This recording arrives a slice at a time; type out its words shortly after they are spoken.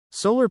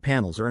Solar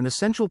panels are an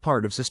essential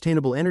part of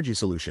sustainable energy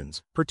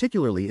solutions,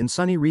 particularly in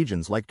sunny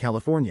regions like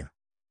California.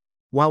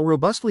 While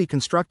robustly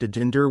constructed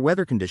to endure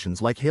weather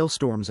conditions like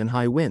hailstorms and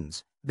high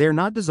winds, they are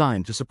not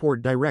designed to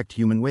support direct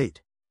human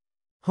weight.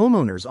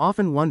 Homeowners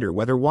often wonder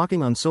whether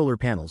walking on solar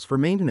panels for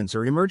maintenance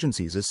or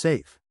emergencies is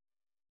safe.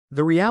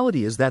 The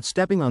reality is that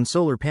stepping on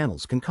solar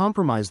panels can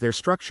compromise their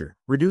structure,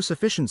 reduce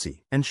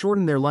efficiency, and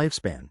shorten their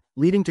lifespan,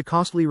 leading to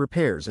costly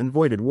repairs and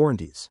voided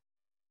warranties.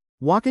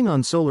 Walking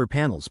on solar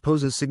panels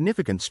poses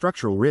significant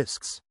structural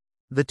risks.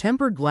 The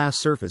tempered glass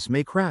surface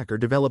may crack or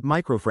develop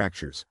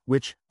microfractures,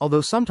 which,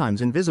 although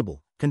sometimes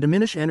invisible, can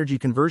diminish energy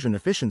conversion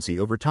efficiency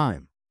over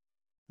time.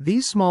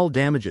 These small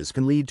damages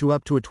can lead to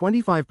up to a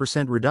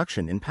 25%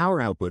 reduction in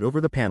power output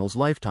over the panel's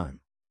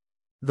lifetime.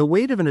 The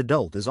weight of an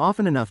adult is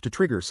often enough to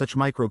trigger such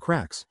micro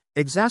cracks,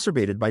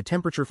 exacerbated by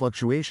temperature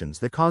fluctuations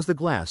that cause the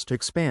glass to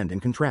expand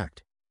and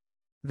contract.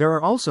 There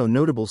are also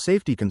notable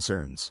safety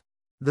concerns.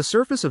 The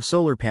surface of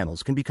solar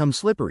panels can become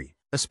slippery,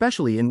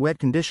 especially in wet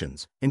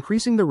conditions,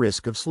 increasing the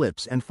risk of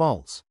slips and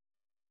falls.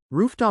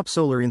 Rooftop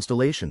solar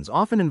installations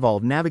often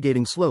involve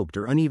navigating sloped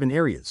or uneven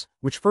areas,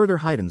 which further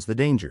heightens the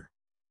danger.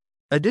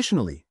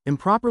 Additionally,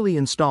 improperly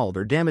installed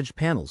or damaged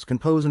panels can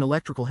pose an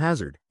electrical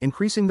hazard,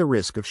 increasing the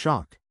risk of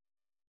shock.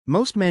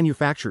 Most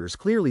manufacturers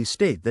clearly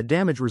state that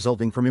damage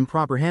resulting from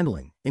improper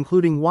handling,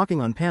 including walking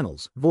on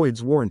panels,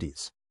 voids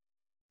warranties.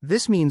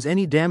 This means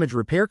any damage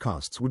repair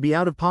costs would be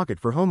out of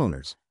pocket for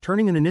homeowners,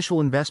 turning an initial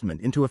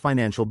investment into a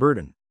financial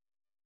burden.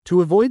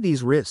 To avoid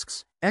these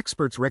risks,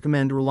 experts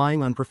recommend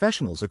relying on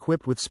professionals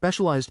equipped with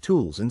specialized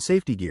tools and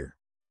safety gear.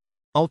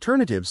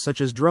 Alternatives such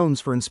as drones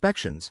for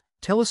inspections,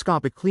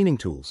 telescopic cleaning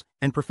tools,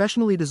 and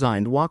professionally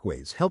designed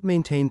walkways help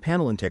maintain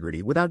panel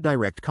integrity without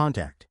direct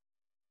contact.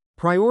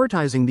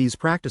 Prioritizing these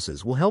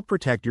practices will help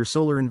protect your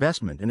solar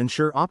investment and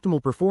ensure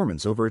optimal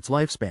performance over its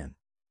lifespan.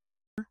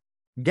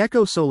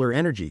 Gecko Solar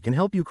Energy can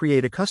help you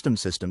create a custom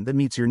system that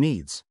meets your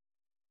needs.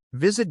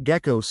 Visit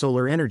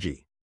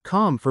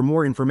geckosolarenergy.com for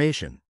more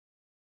information.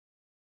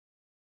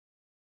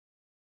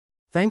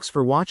 Thanks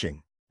for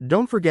watching.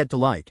 Don't forget to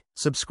like,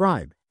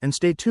 subscribe, and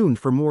stay tuned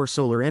for more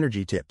solar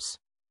energy tips.